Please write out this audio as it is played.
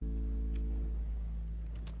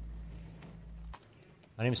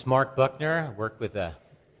My name is Mark Buckner. I work with a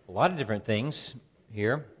lot of different things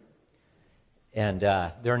here. And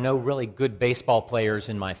there are no really good baseball players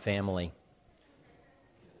in my family.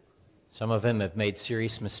 Some of them have made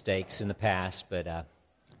serious mistakes in the past, but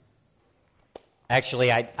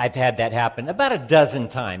actually I've had that happen about a dozen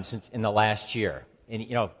times in the last year. And,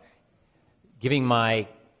 giving my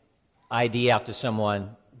ID out to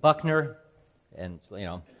someone, Buckner, and,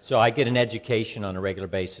 so I get an education on a regular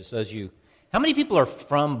basis. How many people are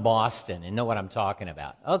from Boston and know what I'm talking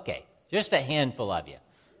about? Okay, just a handful of you.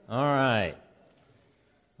 All right.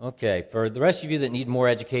 Okay, for the rest of you that need more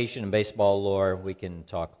education in baseball lore, we can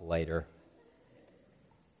talk later.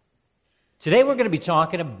 Today we're going to be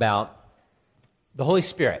talking about the Holy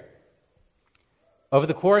Spirit. Over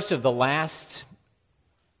the course of the last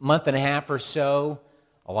month and a half or so,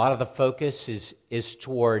 a lot of the focus is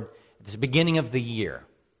toward the beginning of the year.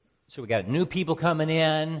 So we got new people coming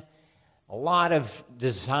in, a lot of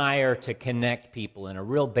desire to connect people in a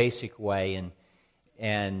real basic way,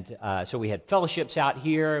 and so we had fellowships out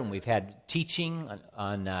here, and we've had teaching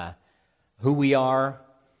on who we are.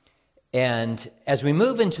 And as we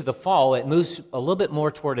move into the fall, it moves a little bit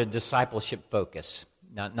more toward a discipleship focus.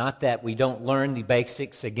 Not that we don't learn the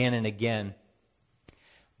basics again and again,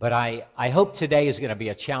 but I hope today is going to be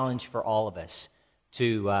a challenge for all of us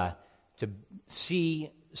to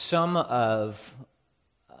see some of,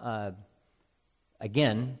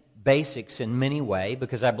 again, basics in many ways,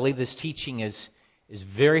 because I believe this teaching is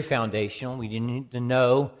very foundational. We need to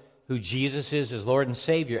know who Jesus is as Lord and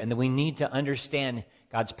Savior, and then we need to understand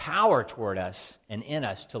God's power toward us and in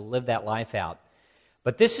us to live that life out.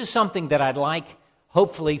 But this is something that I'd like,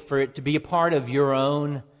 hopefully, for it to be a part of your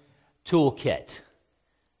own toolkit.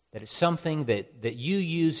 That it's something that you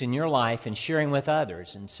use in your life and sharing with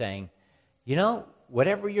others and saying,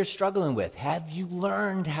 whatever you're struggling with, have you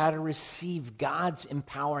learned how to receive God's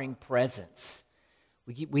empowering presence?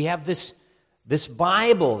 We have this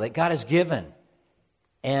Bible that God has given,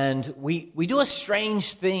 and we do a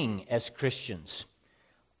strange thing as Christians.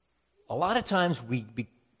 A lot of times we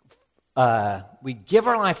give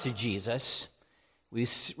our life to Jesus,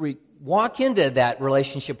 we walk into that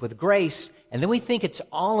relationship with grace, and then we think it's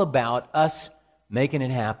all about us making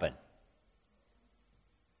it happen.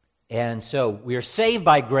 And so we are saved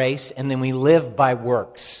by grace, and then we live by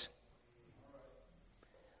works.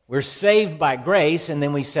 We're saved by grace, and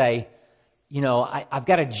then we say, I've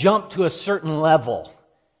got to jump to a certain level.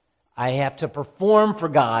 I have to perform for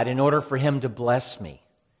God in order for Him to bless me.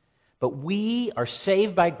 But we are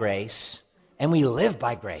saved by grace, and we live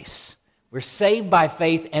by grace. We're saved by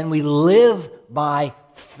faith, and we live by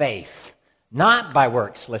faith. Not by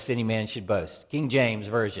works, lest any man should boast. King James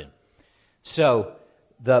Version. So,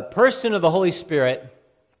 the person of the Holy Spirit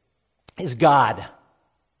is God.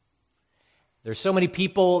 There's so many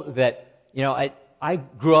people that, I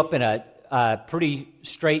grew up in a pretty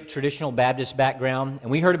straight traditional Baptist background,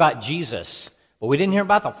 and we heard about Jesus, but we didn't hear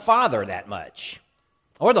about the Father that much,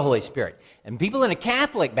 or the Holy Spirit. And people in a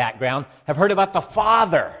Catholic background have heard about the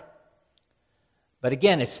Father. But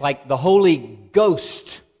again, it's like the Holy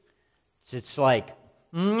Ghost. It's like,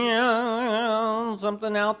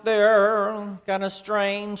 something out there, kind of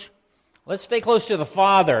strange. Let's stay close to the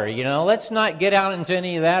Father, Let's not get out into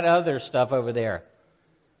any of that other stuff over there.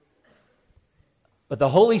 But the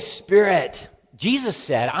Holy Spirit, Jesus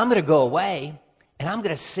said, I'm going to go away, and I'm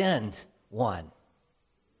going to send one.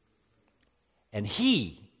 And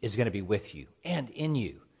He is going to be with you and in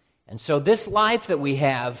you. And so this life that we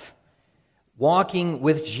have, walking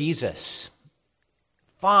with Jesus,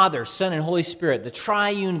 Father, Son, and Holy Spirit, the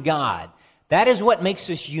triune God, that is what makes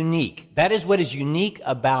us unique. That is what is unique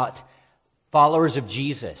about followers of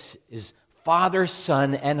Jesus, is Father,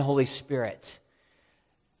 Son, and Holy Spirit.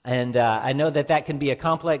 And I know that can be a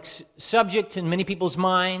complex subject in many people's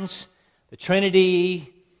minds, the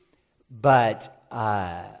Trinity, but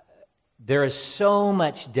there is so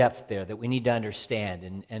much depth there that we need to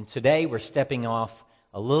understand. And today we're stepping off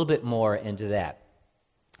a little bit more into that.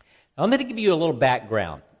 Now, I'm going to give you a little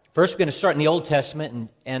background. First, we're going to start in the Old Testament,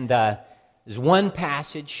 and there's one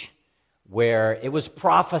passage where it was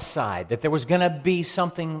prophesied that there was going to be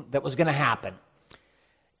something that was going to happen.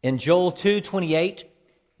 In Joel 2:28,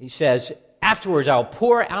 he says, "Afterwards I will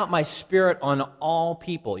pour out my Spirit on all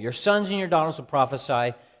people. Your sons and your daughters will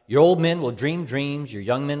prophesy. Your old men will dream dreams. Your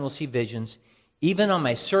young men will see visions. Even on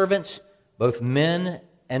my servants, both men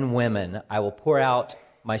and women, I will pour out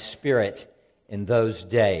my Spirit in those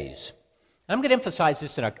days." I'm going to emphasize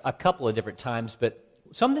this in a couple of different times, but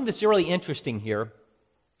something that's really interesting here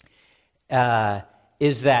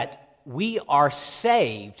is that we are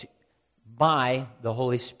saved by the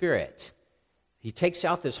Holy Spirit. He takes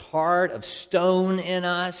out this heart of stone in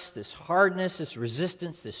us, this hardness, this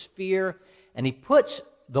resistance, this fear, and he puts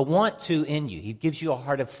the want to in you. He gives you a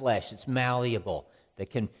heart of flesh that's malleable,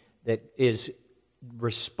 that is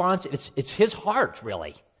responsive. It's his heart,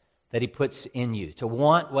 really, that he puts in you, to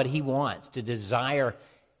want what he wants, to desire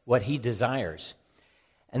what he desires.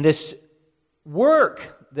 And this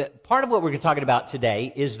work, part of what we're talking about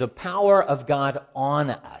today is the power of God on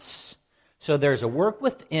us. So there's a work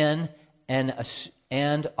within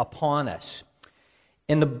and upon us.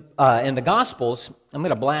 In the Gospels, I'm going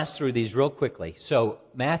to blast through these real quickly. So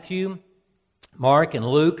Matthew, Mark, and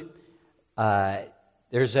Luke,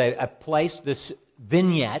 there's a place, this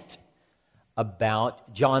vignette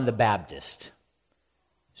about John the Baptist.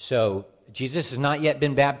 So Jesus has not yet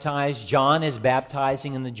been baptized. John is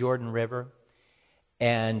baptizing in the Jordan River.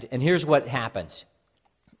 And here's what happens.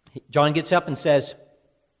 John gets up and says,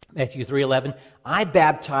 Matthew 3:11, I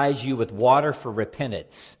baptize you with water for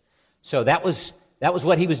repentance. So that was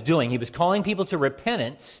what he was doing. He was calling people to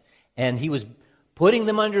repentance, and he was putting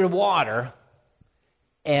them under the water,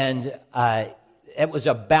 and it was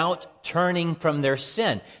about turning from their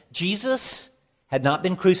sin. Jesus had not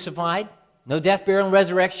been crucified, no death, burial, and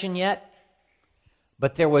resurrection yet,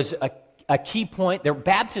 but there was a key point. Their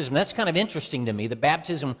baptism, that's kind of interesting to me. The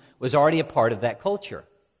baptism was already a part of that culture.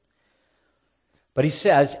 But he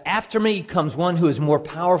says, after me comes one who is more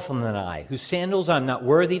powerful than I, whose sandals I'm not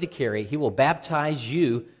worthy to carry. He will baptize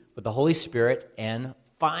you with the Holy Spirit and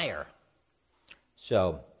fire.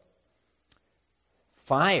 So,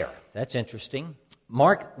 fire, that's interesting.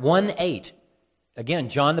 Mark 1:8, again,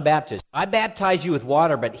 John the Baptist. I baptize you with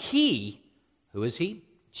water, but he, who is he?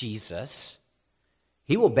 Jesus.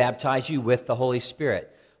 He will baptize you with the Holy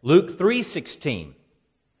Spirit. Luke 3:16.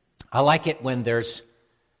 I like it when there's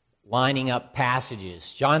lining up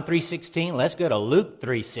passages. John 3:16, let's go to Luke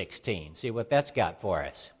 3:16, see what that's got for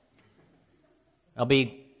us. I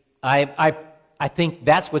think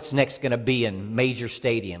that's what's next going to be in major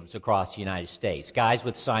stadiums across the United States. Guys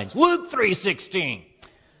with signs, Luke 3:16.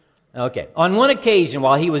 Okay. On one occasion,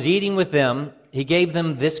 while he was eating with them, he gave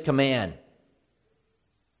them this command.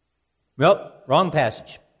 Nope, wrong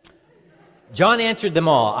passage. John answered them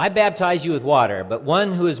all, I baptize you with water, but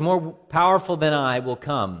one who is more powerful than I will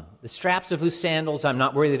come, the straps of whose sandals I'm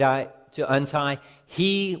not worthy to untie.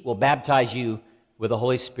 He will baptize you with the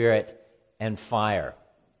Holy Spirit and fire.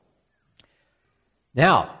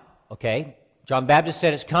 Now, okay, John Baptist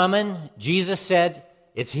said it's coming. Jesus said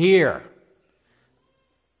it's here.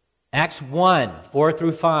 Acts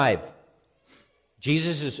 1:4-5.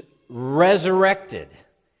 Jesus is resurrected.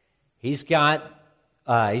 He's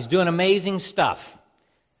doing amazing stuff.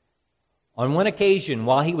 On one occasion,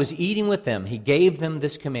 while he was eating with them, he gave them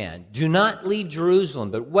this command. Do not leave Jerusalem,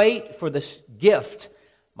 but wait for this gift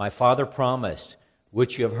my Father promised,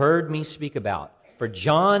 which you have heard me speak about. For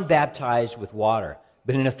John baptized with water,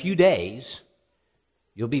 but in a few days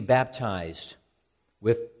you'll be baptized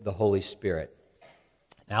with the Holy Spirit.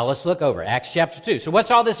 Now let's look over Acts chapter 2. So what's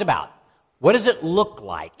all this about? What does it look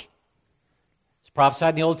like? It's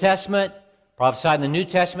prophesied in the Old Testament, prophesied in the New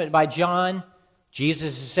Testament by John.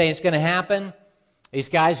 Jesus is saying it's going to happen. These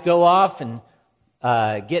guys go off and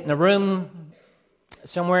get in a room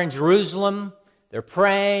somewhere in Jerusalem. They're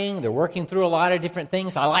praying. They're working through a lot of different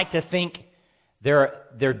things. I like to think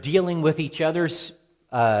they're dealing with each other's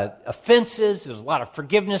offenses. There's a lot of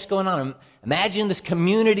forgiveness going on. Imagine this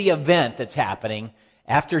community event that's happening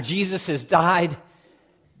after Jesus has died,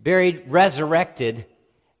 buried, resurrected,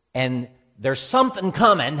 and there's something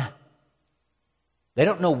coming. They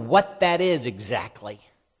don't know what that is exactly.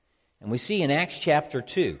 And we see in Acts chapter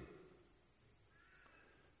 2,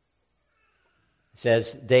 it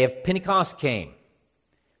says, the day of Pentecost came.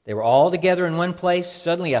 They were all together in one place.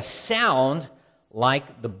 Suddenly a sound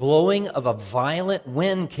like the blowing of a violent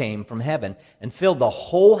wind came from heaven and filled the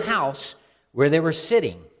whole house where they were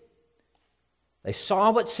sitting. They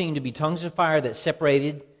saw what seemed to be tongues of fire that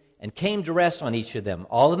separated and came to rest on each of them.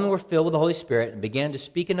 All of them were filled with the Holy Spirit and began to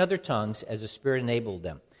speak in other tongues as the Spirit enabled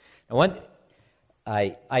them. Now,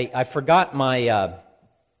 I forgot my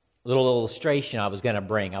little illustration I was going to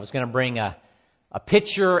bring. I was going to bring a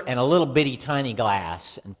pitcher and a little bitty tiny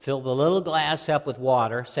glass and fill the little glass up with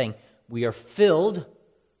water, saying, we are filled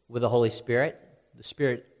with the Holy Spirit, the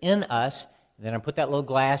Spirit in us. And then I put that little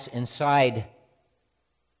glass inside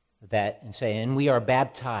that and say, and we are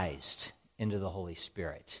baptized into the Holy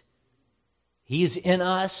Spirit. He's in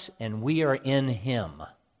us and we are in Him.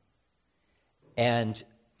 And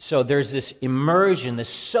so there's this immersion, this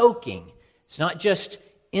soaking. It's not just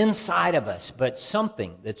inside of us, but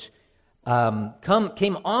something that's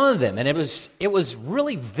came on them, and it was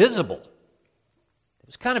really visible.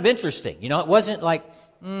 was kind of interesting. You know, it wasn't like,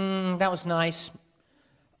 that was nice.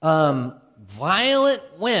 Violent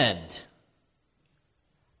wind.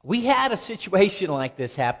 We had a situation like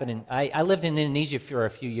this happen, and I lived in Indonesia for a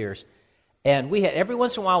few years, and we had, every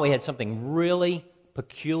once in a while, we had something really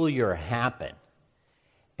peculiar happen.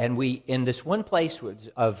 And we, in this one place where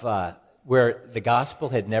the gospel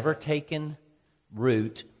had never taken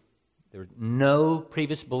root, there were no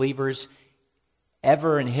previous believers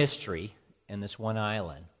ever in history in this one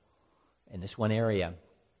island, in this one area.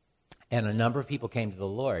 And a number of people came to the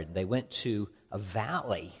Lord. They went to a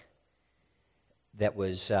valley that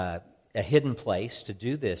was a hidden place to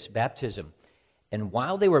do this baptism. And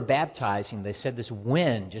while they were baptizing, they said this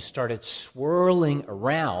wind just started swirling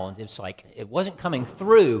around. It's like it wasn't coming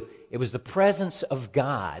through. It was the presence of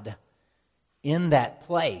God in that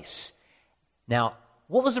place. Now,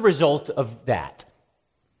 what was the result of that?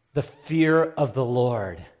 The fear of the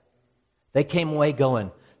Lord. They came away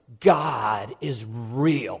going, God is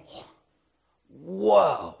real.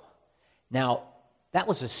 Whoa. Now, that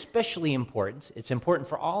was especially important. It's important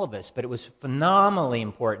for all of us, but it was phenomenally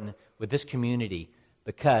important with this community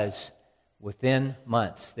because within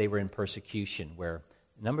months they were in persecution where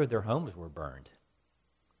a number of their homes were burned.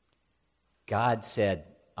 God said,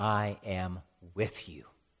 I am with you.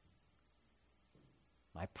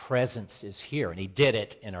 My presence is here. And he did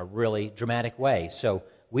it in a really dramatic way. So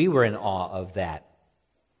we were in awe of that.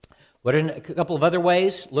 What are a couple of other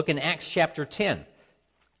ways? Look in Acts chapter 10.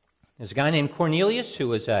 There's a guy named Cornelius who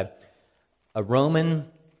was a Roman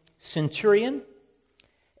centurion,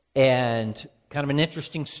 and kind of an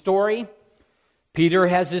interesting story. Peter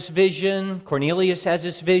has this vision. Cornelius has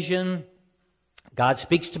this vision. God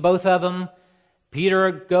speaks to both of them.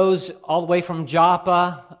 Peter goes all the way from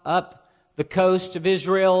Joppa up the coast of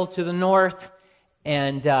Israel to the north,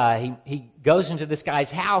 and he goes into this guy's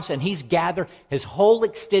house, and he's gathered his whole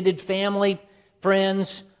extended family,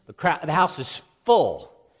 friends. The house is full.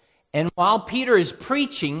 And while Peter is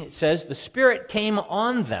preaching, it says, the Spirit came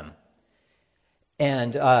on them.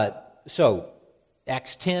 And so,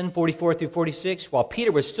 Acts 10, 44 through 46, while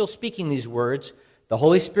Peter was still speaking these words, the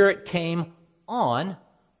Holy Spirit came on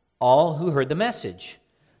all who heard the message.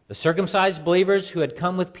 The circumcised believers who had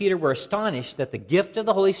come with Peter were astonished that the gift of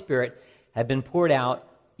the Holy Spirit had been poured out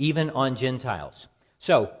even on Gentiles.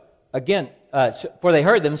 So, again, for they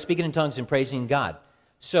heard them speaking in tongues and praising God.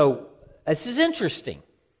 So, this is interesting.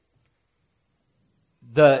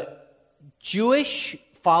 The Jewish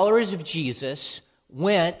followers of Jesus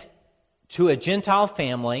went to a Gentile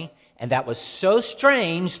family, and that was so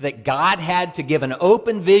strange that God had to give an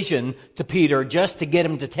open vision to Peter just to get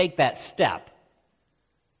him to take that step.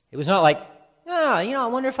 It was not like, I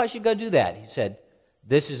wonder if I should go do that. He said,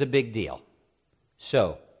 this is a big deal.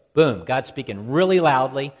 So, boom, God's speaking really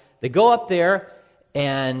loudly. They go up there,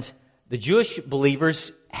 and the Jewish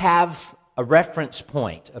believers have a reference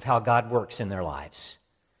point of how God works in their lives.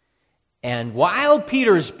 And while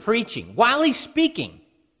Peter's preaching, while he's speaking,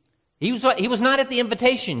 he was not at the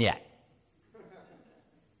invitation yet.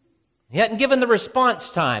 He hadn't given the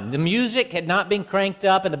response time. The music had not been cranked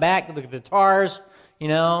up in the back, the guitars,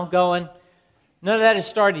 going. None of that has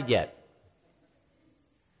started yet.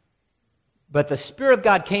 But the Spirit of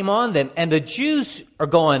God came on them, and the Jews are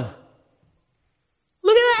going,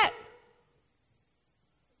 look at that!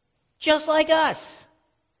 Just like us.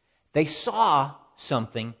 They saw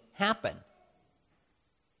something happen.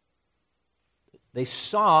 They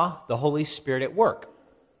saw the Holy Spirit at work.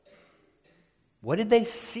 What did they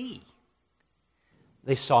see?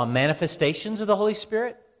 They saw manifestations of the Holy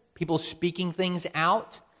Spirit, people speaking things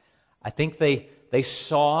out. I think they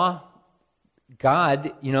saw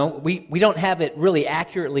God, we don't have it really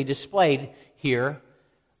accurately displayed here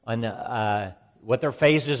on what their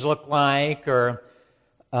faces look like or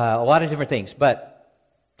a lot of different things, but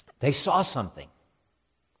they saw something.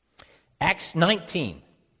 Acts 19.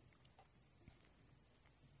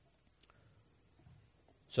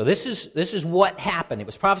 So this is what happened. It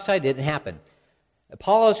was prophesied, it didn't happen.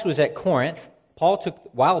 Apollos was at Corinth.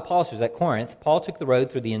 While Apollos was at Corinth, Paul took the road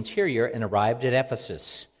through the interior and arrived at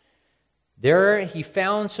Ephesus. There he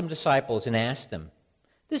found some disciples and asked them.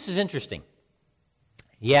 This is interesting.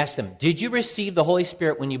 He asked them, did you receive the Holy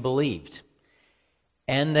Spirit when you believed?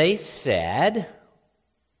 And they said,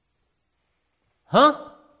 huh?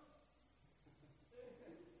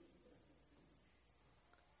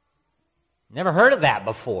 Never heard of that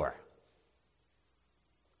before.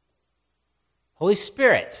 Holy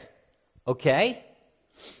Spirit. Okay.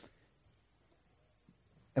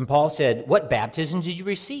 And Paul said, what baptism did you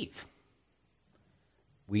receive?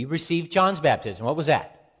 We received John's baptism. What was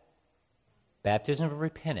that? Baptism of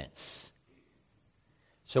repentance.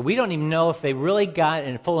 So we don't even know if they really got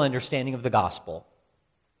a full understanding of the gospel.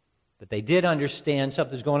 But they did understand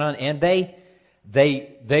something's going on, and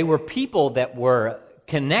they were people that were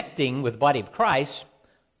connecting with the body of Christ.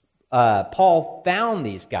 Paul found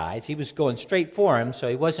these guys. He was going straight for them, so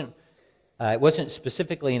it wasn't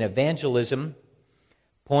specifically an evangelism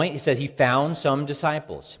point. He says he found some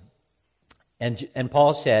disciples. And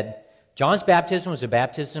Paul said, John's baptism was a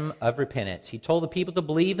baptism of repentance. He told the people to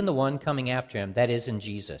believe in the one coming after him, that is, in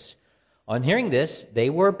Jesus. On hearing this, they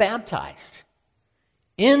were baptized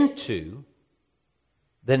into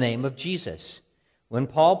the name of Jesus. When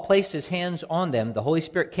Paul placed his hands on them, the Holy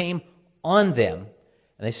Spirit came on them,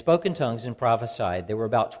 and they spoke in tongues and prophesied. There were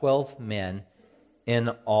about 12 men in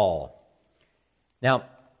all. Now,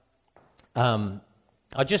 I'll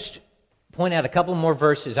just point out a couple more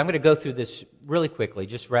verses. I'm going to go through this really quickly,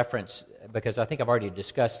 just reference, because I think I've already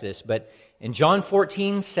discussed this. But in John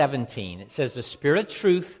 14:17, it says, the Spirit of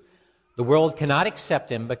truth, the world cannot accept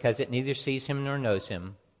him because it neither sees him nor knows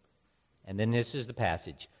him. And then this is the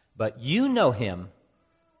passage. But you know him,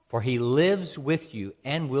 for he lives with you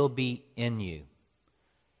and will be in you.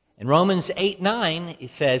 In Romans 8:9,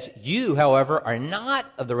 it says, you, however, are not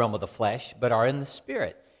of the realm of the flesh, but are in the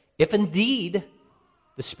Spirit, if indeed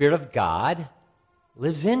the Spirit of God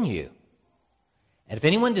lives in you. And if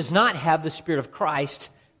anyone does not have the Spirit of Christ,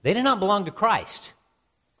 they do not belong to Christ.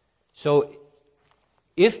 So,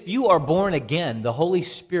 if you are born again, the Holy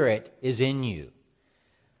Spirit is in you.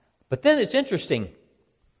 But then it's interesting,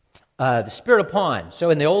 the Spirit upon.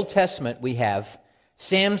 So in the Old Testament, we have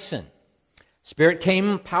Samson. Spirit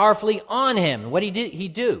came powerfully on him. What did he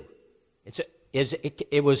do?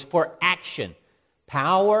 It was for action.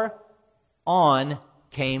 Power on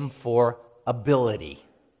came for ability.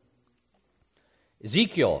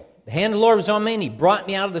 Ezekiel, the hand of the Lord was on me, and he brought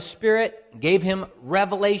me out of the Spirit, and gave him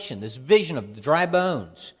revelation, this vision of the dry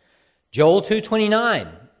bones. Joel 2:29,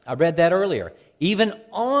 I read that earlier. Even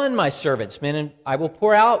on my servants, men, I will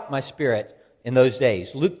pour out my Spirit in those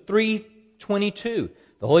days. Luke 3:22,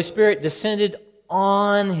 the Holy Spirit descended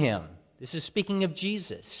on him. This is speaking of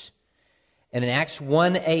Jesus. And in Acts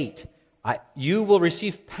 1:8, you will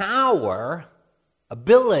receive power,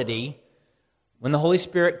 ability, when the Holy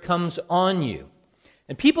Spirit comes on you.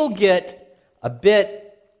 And people get a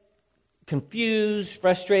bit confused,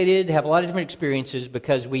 frustrated, have a lot of different experiences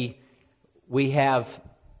because we have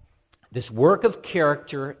this work of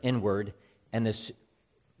character inward and this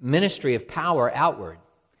ministry of power outward.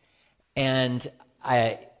 And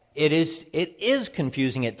it is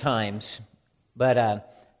confusing at times, but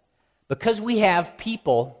because we have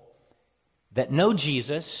people that know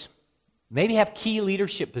Jesus, maybe have key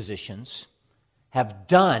leadership positions, have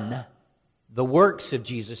done the works of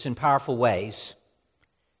Jesus in powerful ways,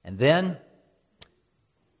 and then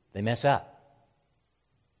they mess up.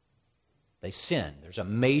 They sin. There's a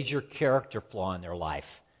major character flaw in their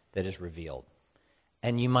life that is revealed.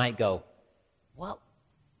 And you might go, well,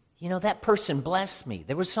 that person blessed me.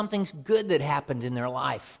 There was something good that happened in their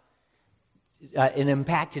life. It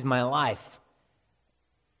impacted my life.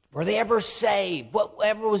 Were they ever saved?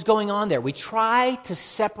 Whatever was going on there. We try to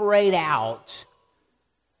separate out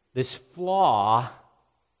this flaw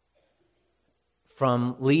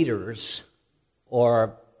from leaders,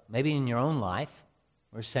 or maybe in your own life.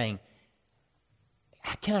 We're saying,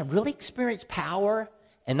 can I really experience power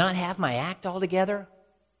and not have my act all together?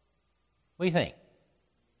 What do you think?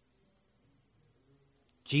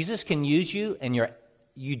 Jesus can use you and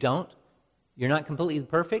you don't? You're not completely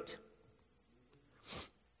perfect?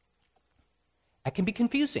 That can be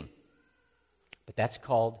confusing. But that's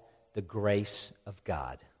called the grace of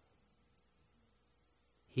God.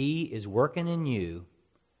 He is working in you,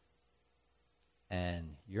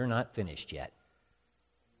 and you're not finished yet.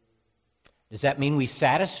 Does that mean we're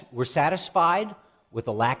satisfied with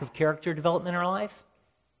the lack of character development in our life?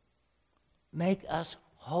 Make us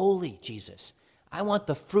holy, Jesus. I want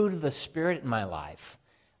the fruit of the Spirit in my life.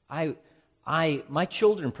 My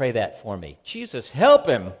children pray that for me. Jesus, help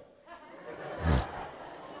him.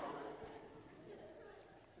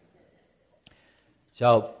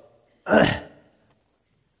 So,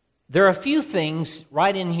 there are a few things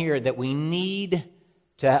right in here that we need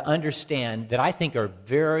to understand that I think are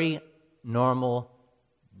very normal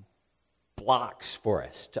blocks for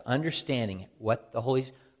us to understanding who the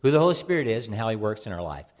Holy Spirit is and how He works in our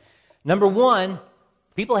life. Number one,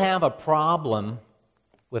 people have a problem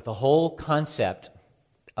with the whole concept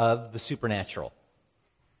of the supernatural.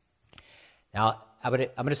 Now, I'm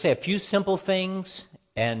going to say a few simple things,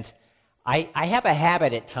 and I have a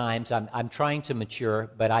habit at times. I'm trying to mature,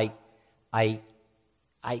 but I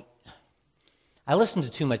I listened to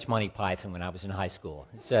too much Monty Python when I was in high school.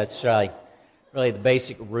 That's really the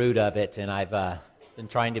basic root of it, and I've been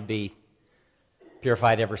trying to be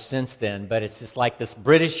purified ever since then. But it's just like this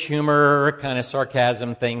British humor kind of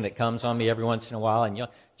sarcasm thing that comes on me every once in a while, and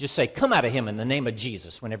you'll just say, "Come out of him in the name of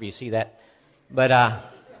Jesus," whenever you see that. But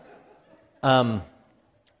when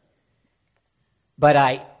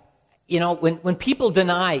people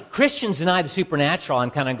Christians deny the supernatural, I'm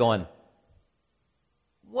kind of going,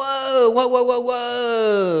 whoa, whoa, whoa, whoa,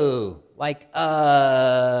 whoa. Like,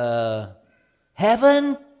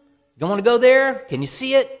 heaven? Don't want to go there? Can you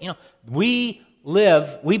see it? We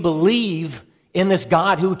believe in this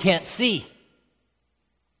God who we can't see.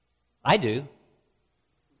 I do.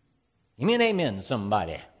 Give me an amen,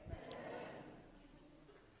 somebody.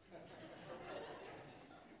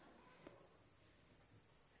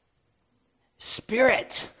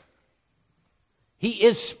 Spirit. He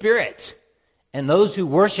is spirit. And those who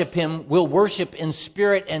worship him will worship in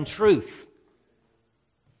spirit and truth.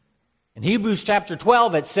 In Hebrews chapter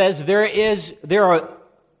 12, it says there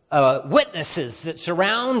are witnesses that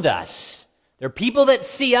surround us. There are people that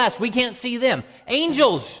see us. We can't see them.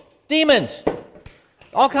 Angels, demons,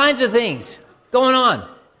 all kinds of things going on.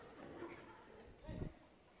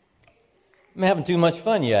 I'm having too much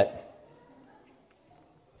fun yet.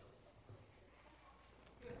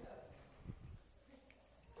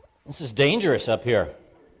 This is dangerous up here.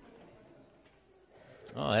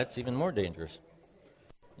 Oh, that's even more dangerous.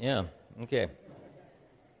 Yeah, okay.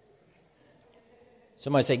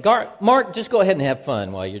 Somebody say, Mark, just go ahead and have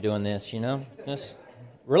fun while you're doing this, Just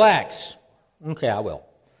relax. Okay, I will.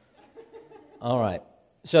 All right.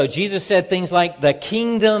 So Jesus said things like, the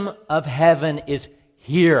kingdom of heaven is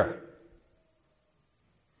here.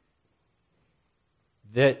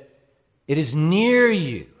 That it is near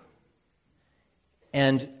you.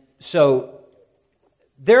 And so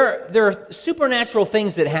there are supernatural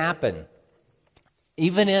things that happen,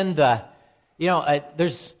 even in the,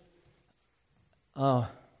 it's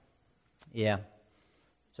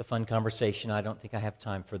a fun conversation. I don't think I have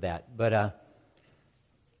time for that. But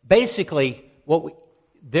basically,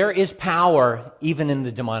 there is power even in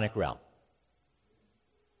the demonic realm.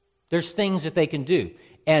 There's things that they can do.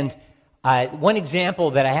 And one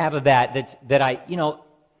example that I have of that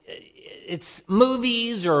it's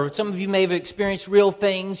movies, or some of you may have experienced real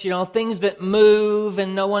things, things that move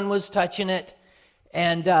and no one was touching it,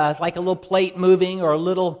 and like a little plate moving, or a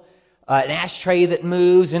little an ashtray that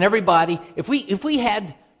moves, and everybody, if we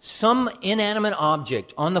had some inanimate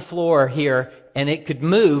object on the floor here and it could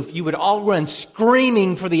move, you would all run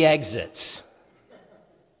screaming for the exits.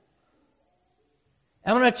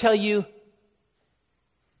 I'm going to tell you,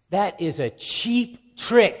 that is a cheap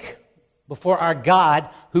trick before our God,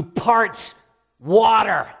 who parts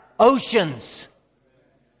water, oceans,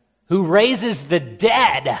 who raises the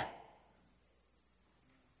dead.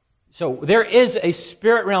 So there is a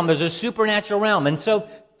spirit realm, there's a supernatural realm, and so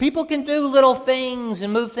people can do little things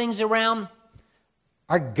and move things around.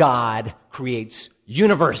 Our God creates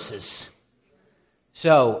universes.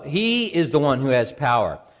 So He is the one who has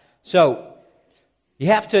power. So you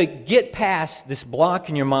have to get past this block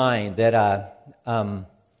in your mind that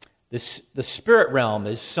the spirit realm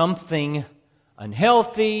is something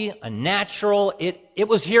unhealthy, unnatural. It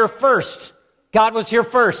was here first. God was here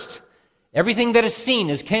first. Everything that is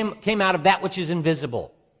seen came out of that which is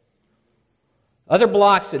invisible. Other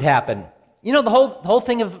blocks that happen. The whole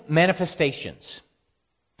thing of manifestations.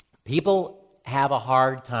 People have a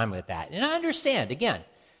hard time with that. And I understand, again,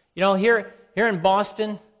 here in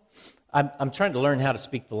Boston, I'm trying to learn how to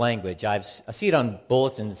speak the language. I see it on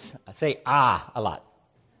bulletins. I say a lot.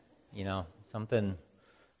 Something,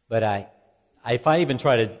 but if I even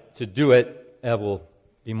try to do it, it will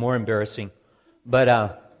be more embarrassing.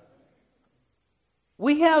 But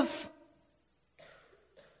we have,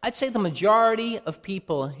 I'd say the majority of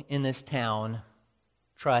people in this town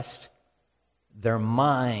trust their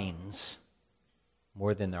minds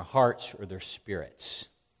more than their hearts or their spirits.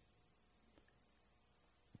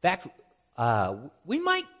 In fact, we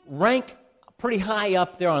might rank pretty high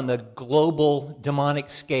up there on the global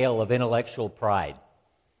demonic scale of intellectual pride.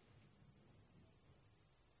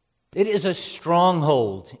 It is a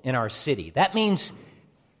stronghold in our city. That means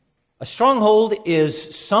a stronghold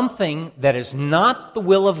is something that is not the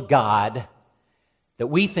will of God that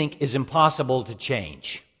we think is impossible to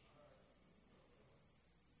change.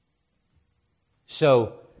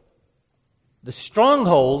 So, the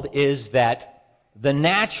stronghold is that the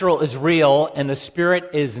natural is real and the spirit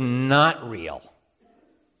is not real.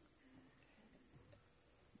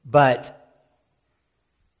 But,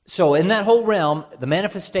 so in that whole realm, the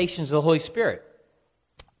manifestations of the Holy Spirit.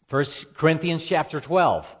 1 Corinthians chapter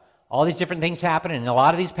 12. All these different things happen, and in a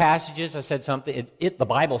lot of these passages, I said something, the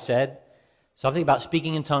Bible said something about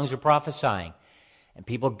speaking in tongues or prophesying. And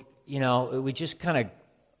people, we just kind of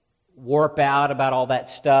warp out about all that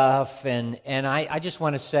stuff, and I just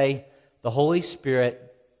want to say the Holy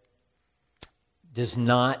Spirit does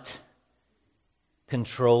not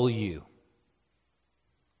control you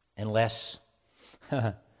unless,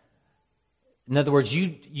 in other words,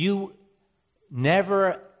 you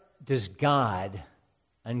never does God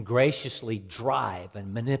ungraciously drive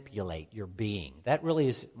and manipulate your being. That really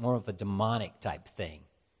is more of a demonic type thing.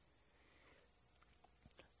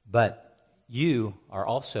 But you are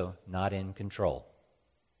also not in control.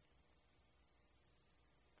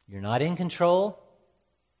 You're not in control,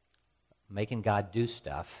 making God do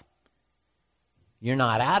stuff. You're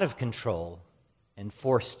not out of control and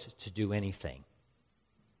forced to do anything.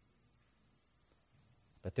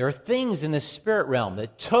 But there are things in the spirit realm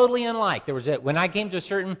that totally unlike. When I came to a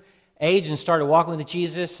certain age and started walking with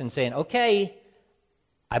Jesus and saying, okay,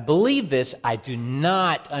 I believe this, I do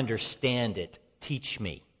not understand it, teach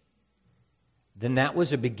me. Then that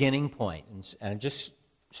was a beginning point. And just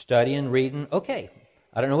studying, reading, okay,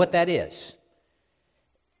 I don't know what that is.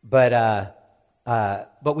 But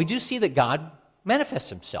we do see that God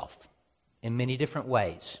manifests himself in many different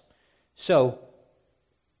ways. So,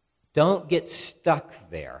 don't get stuck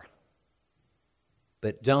there,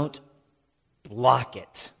 but don't block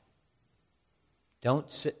it.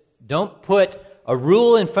 Don't put a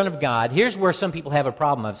rule in front of God. Here's where some people have a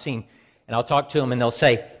problem I've seen, and I'll talk to them, and they'll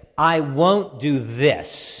say, I won't do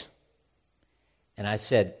this. And I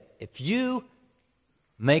said, if you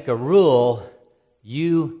make a rule,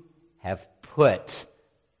 you have put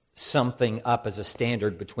something up as a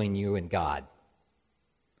standard between you and God.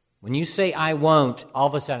 When you say, I won't, all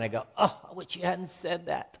of a sudden I go, oh, I wish you hadn't said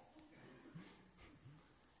that.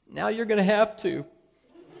 Now you're going to have to.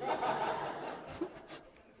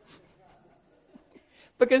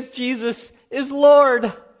 Because Jesus is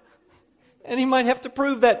Lord. And he might have to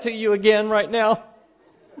prove that to you again right now.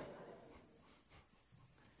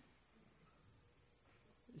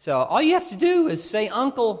 So all you have to do is say,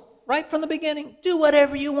 Uncle, right from the beginning. Do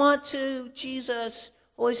whatever you want to. Jesus,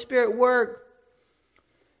 Holy Spirit, work.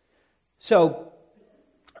 So,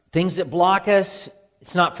 things that block us,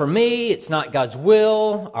 it's not for me, it's not God's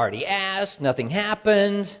will, already asked, nothing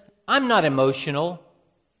happened. I'm not emotional.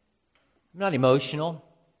 I'm not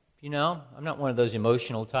one of those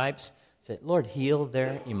emotional types. Say, Lord, heal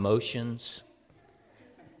their emotions.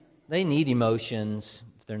 They need emotions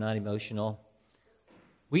if they're not emotional.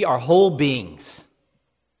 We are whole beings.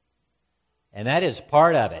 And that is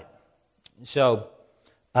part of it. So,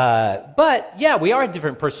 but, yeah, we are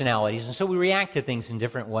different personalities, and so we react to things in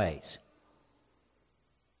different ways.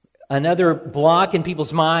 Another block in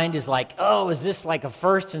people's mind is like, oh, is this like a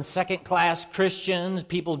first and second class Christians?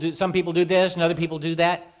 Some people do this and other people do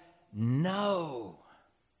that. No.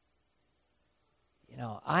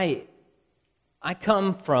 I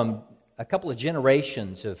come from a couple of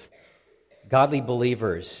generations of godly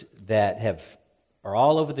believers that are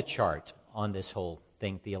all over the chart on this whole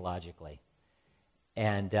thing theologically.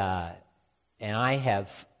 And I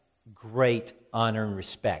have great honor and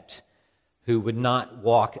respect who would not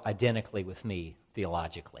walk identically with me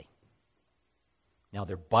theologically. Now,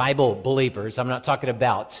 they're Bible believers. I'm not talking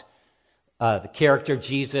about the character of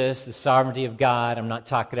Jesus, the sovereignty of God. I'm not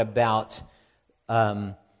talking about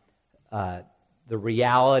the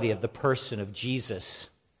reality of the person of Jesus.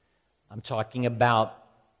 I'm talking about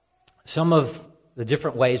some of the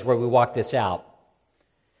different ways where we walk this out.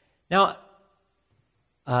 Now,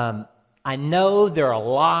 I know there are a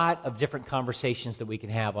lot of different conversations that we can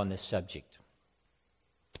have on this subject.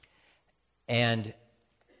 And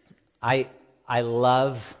I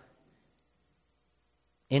love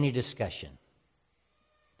any discussion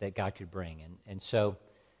that God could bring. And so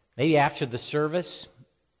maybe after the service,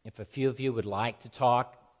 if a few of you would like to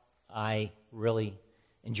talk, I really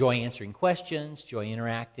enjoy answering questions, enjoy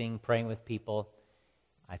interacting, praying with people.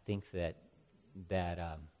 I think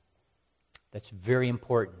that's very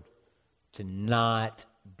important, to not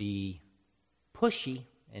be pushy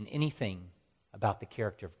in anything about the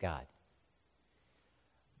character of God.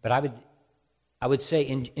 But I would say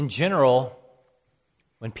in general,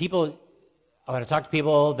 when I talk to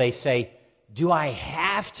people, they say, do I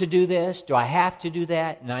have to do this? Do I have to do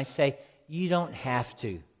that? And I say, you don't have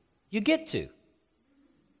to. You get to.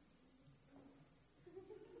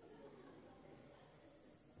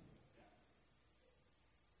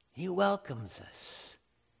 He welcomes us.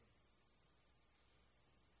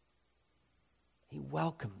 He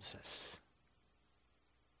welcomes us.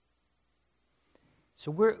 So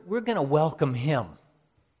we're going to welcome him.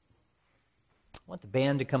 I want the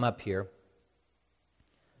band to come up here.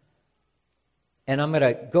 And I'm going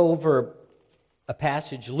to go over a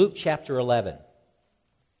passage, Luke chapter 11.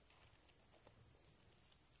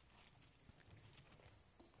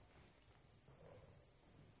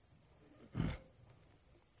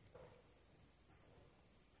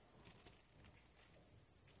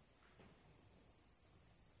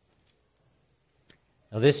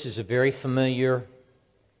 Now, this is a very familiar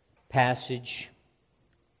passage.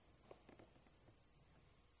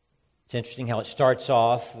 It's interesting how it starts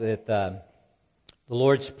off with the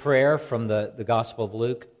Lord's Prayer from the Gospel of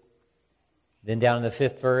Luke. Then down in the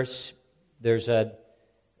 5th verse, there's a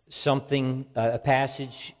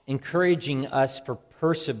passage encouraging us for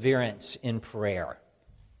perseverance in prayer.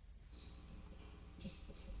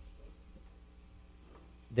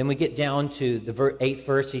 Then we get down to the 8th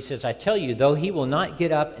verse. He says, I tell you, though he will not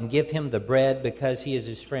get up and give him the bread because he is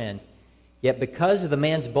his friend, yet because of the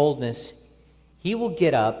man's boldness, he will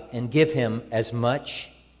get up and give him as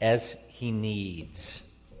much as he needs.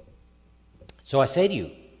 So I say to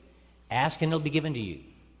you, ask and it'll be given to you.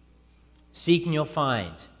 Seek and you'll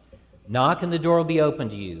find. Knock and the door will be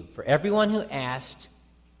opened to you. For everyone who asks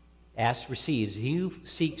receives. He who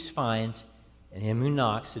seeks finds, and him who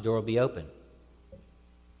knocks, the door will be open.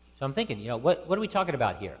 So I'm thinking, what are we talking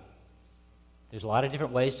about here? There's a lot of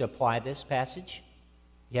different ways to apply this passage.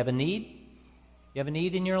 You have a need? You have a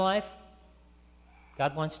need in your life?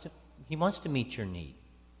 God wants to meet your need.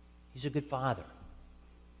 He's a good Father.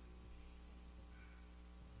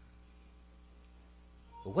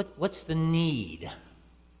 But what's the need?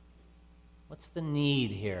 What's the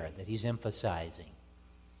need here that he's emphasizing?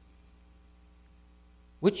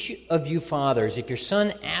 Which of you fathers, if your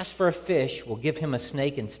son asks for a fish, will give him a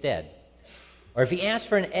snake instead? Or if he asks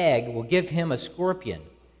for an egg, will give him a scorpion?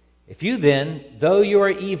 If you then, though you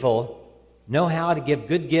are evil, know how to give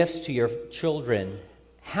good gifts to your children,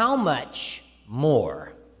 how much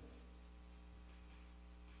more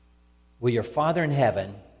will your Father in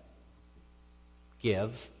heaven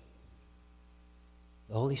give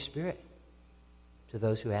the Holy Spirit to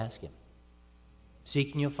those who ask him?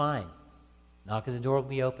 Seek and you'll find. Knock and the door will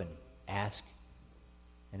be open. Ask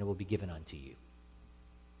and it will be given unto you.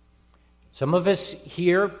 Some of us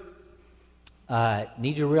here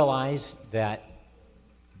need to realize that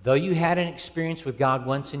though you had an experience with God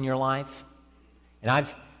once in your life, and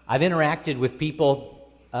I've interacted with people,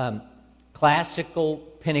 classical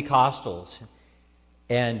Pentecostals,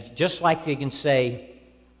 and just like they can say,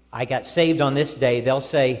 I got saved on this day, they'll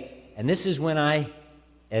say, and this is when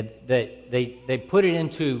they put it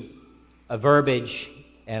into a verbiage,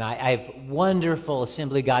 and I have wonderful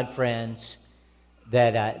Assembly of God friends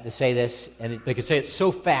that say this, and they can say it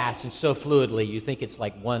so fast and so fluidly, you think it's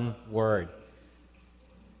like one word.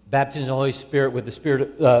 Baptism of the Holy Spirit with the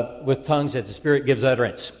Spirit with tongues as the Spirit gives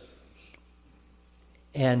utterance.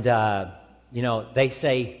 And they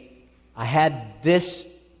say, I had this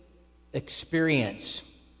experience.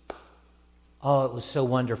 Oh, it was so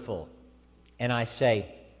wonderful. And I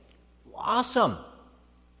say, awesome.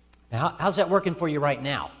 Now, how's that working for you right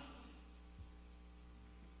now?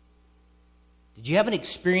 Did you have an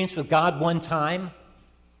experience with God one time?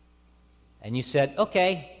 And you said,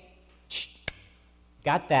 okay,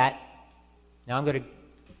 got that. Now I'm going to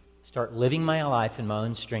start living my life in my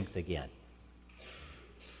own strength again.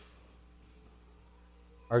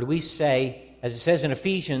 Or do we say, as it says in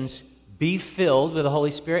Ephesians, be filled with the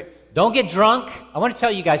Holy Spirit? Don't get drunk. I want to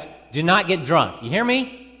tell you guys, do not get drunk. You hear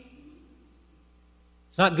me?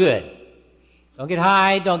 It's not good. Don't get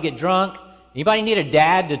high, don't get drunk. Anybody need a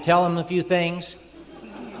dad to tell them a few things?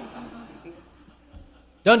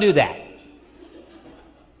 Don't do that.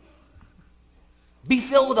 Be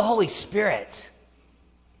filled with the Holy Spirit.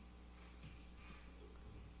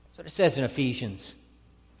 That's what it says in Ephesians.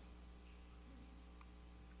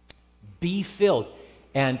 Be filled.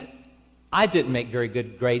 And I didn't make very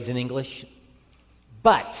good grades in English,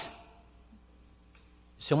 but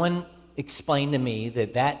someone explained to me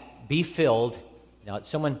that be filled,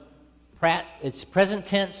 it's present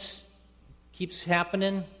tense, keeps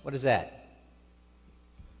happening. What is that?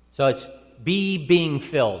 So it's being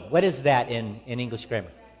filled. What is that in English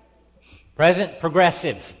grammar? Present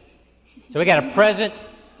progressive. So we got a present,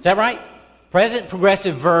 is that right? Present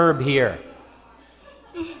progressive verb here.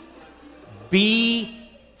 Be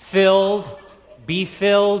filled, be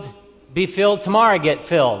filled, be filled. Tomorrow get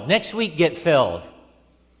filled. Next week get filled.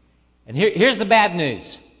 And here's the bad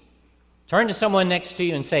news. Turn to someone next to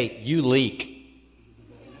you and say, you leak.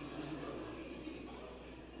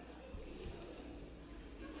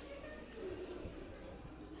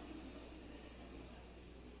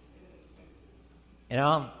 You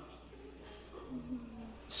know?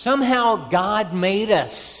 Somehow God made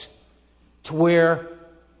us to where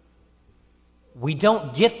we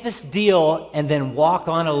don't get this deal and then walk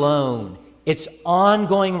on alone. It's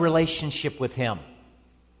ongoing relationship with Him.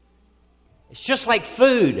 It's just like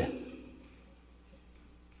food.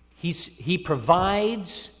 He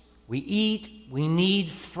provides, we eat, we need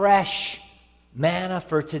fresh manna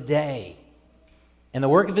for today. And the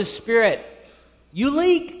work of His Spirit, you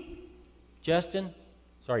leak. Justin,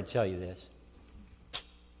 sorry to tell you this.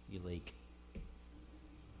 You leak.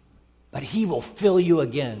 But He will fill you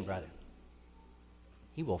again, brother.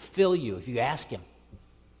 He will fill you if you ask Him.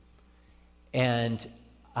 And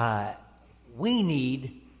we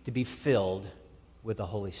need to be filled with the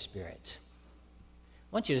Holy Spirit.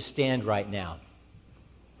 I want you to stand right now.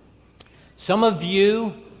 Some of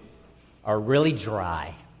you are really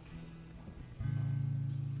dry.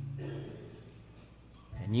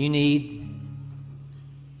 And you need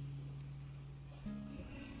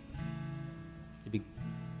to be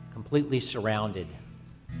completely surrounded.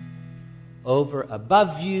 Over,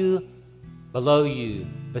 above you, below you,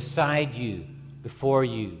 beside you, before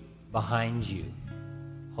you, behind you.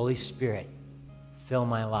 Holy Spirit, fill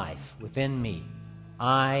my life within me.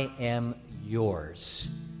 I am yours.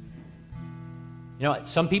 You know,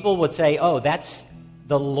 some people would say, oh, that's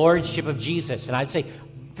the lordship of Jesus. And I'd say,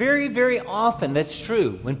 very, very often that's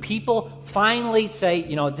true. When people finally say,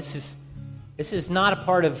 you know, this is not a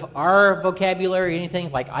part of our vocabulary or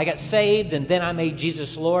anything, like I got saved and then I made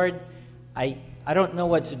Jesus Lord. I don't know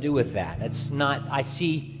what to do with that. That's not, I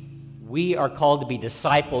see we are called to be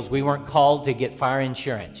disciples. We weren't called to get fire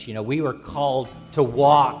insurance. You know, we were called to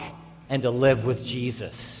walk and to live with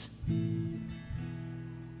Jesus.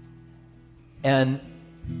 And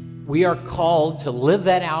we are called to live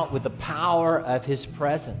that out with the power of His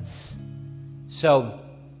presence. So,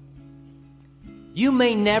 you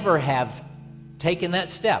may never have taken that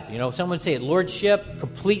step. You know, someone would say, Lordship,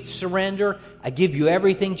 complete surrender. I give you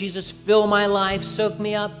everything, Jesus. Fill my life, soak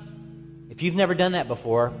me up. If you've never done that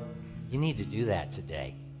before, you need to do that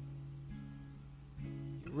today.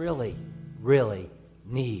 You really, really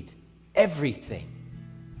need everything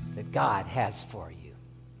that God has for you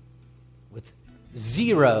with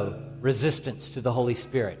zero resistance to the Holy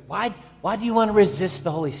Spirit. Why do you want to resist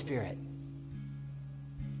the Holy Spirit?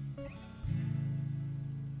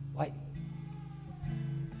 Why?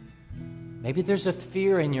 Maybe there's a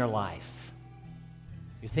fear in your life.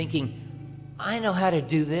 You're thinking, I know how to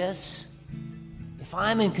do this. If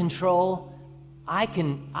I'm in control, I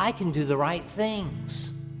can do the right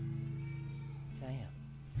things.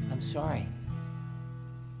 I'm sorry.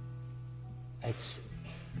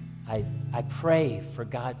 I pray for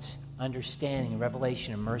God's understanding and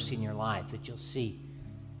revelation and mercy in your life, that you'll see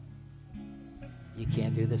you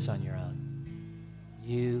can't do this on your own.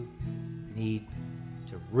 You need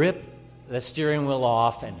to rip the steering wheel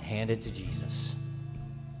off and hand it to Jesus.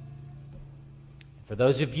 For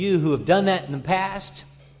those of you who have done that in the past,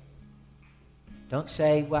 don't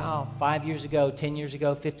say, wow, 5 years ago, 10 years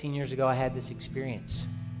ago, 15 years ago, I had this experience.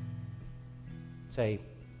 Say,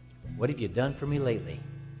 what have you done for me lately?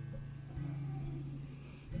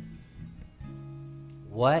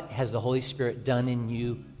 What has the Holy Spirit done in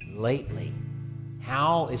you lately?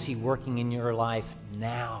 How is He working in your life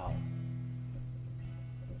now?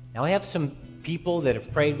 Now, I have some people that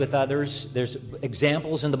have prayed with others. There's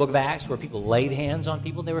examples in the book of Acts where people laid hands on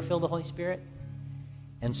people, they were filled with the Holy Spirit.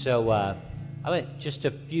 And so I went just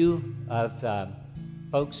a few of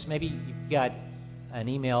folks, maybe you've got an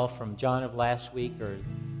email from John of last week, or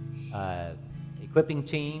equipping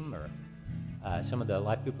team, or some of the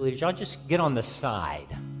life group leaders. Y'all just get on the side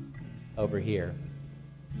over here.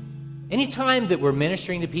 Anytime that we're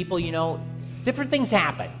ministering to people, you know, different things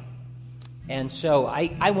happen. And so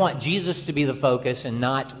I want Jesus to be the focus and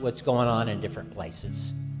not what's going on in different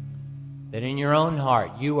places. That in your own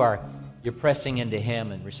heart, you're pressing into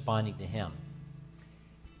Him and responding to Him.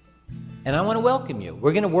 And I want to welcome you.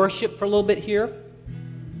 We're going to worship for a little bit here.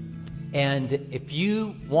 And if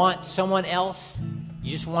you want someone else,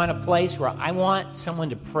 you just want a place where I want someone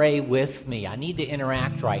to pray with me, I need to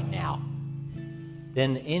interact right now,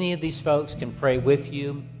 then any of these folks can pray with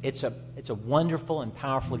you. It's a wonderful and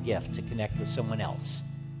powerful gift to connect with someone else,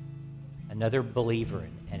 another believer,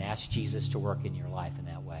 and ask Jesus to work in your life in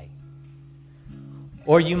that way.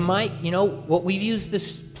 Or you might, you know, what we've used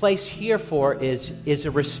this place here for is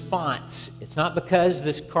a response. It's not because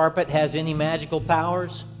this carpet has any magical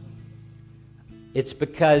powers. It's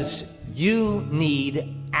because you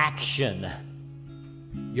need action.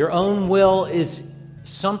 Your own will is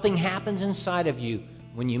something happens inside of you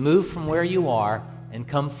when you move from where you are and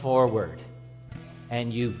come forward.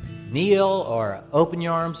 and you kneel or open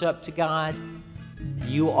your arms up to God,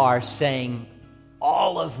 you are saying,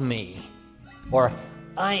 all of me, or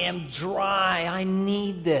I am dry, I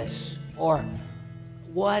need this, or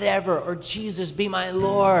whatever, or Jesus, be my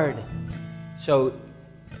Lord. So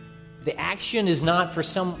the action is not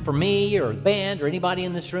for me or the band or anybody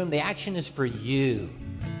in this room. The action is for you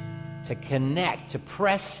to connect, to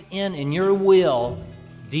press in your will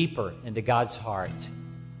deeper into God's heart.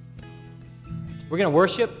 We're going to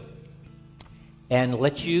worship and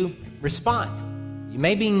let you respond. You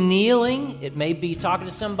may be kneeling, it may be talking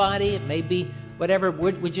to somebody, it may be whatever.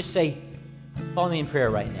 We just say, follow me in prayer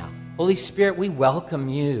right now. Holy Spirit, we welcome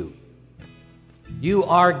you. You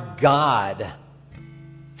are God,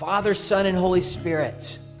 Father, Son, and Holy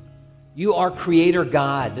Spirit. You are Creator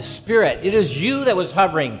God, the Spirit. It is you that was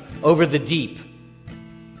hovering over the deep.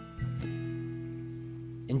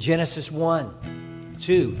 In Genesis 1,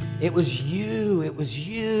 2, it was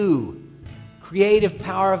you, creative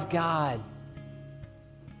power of God.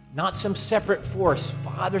 Not some separate force,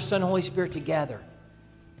 Father, Son, Holy Spirit together.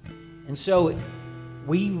 And so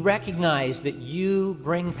we recognize that you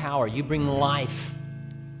bring power, you bring life,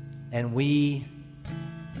 and we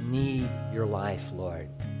need your life, Lord.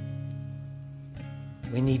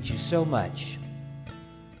 We need you so much.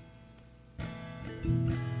 All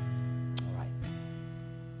right.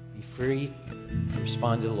 Be free to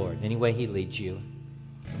respond to the Lord any way He leads you.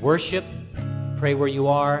 Worship, pray where you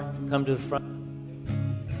are, come to the front.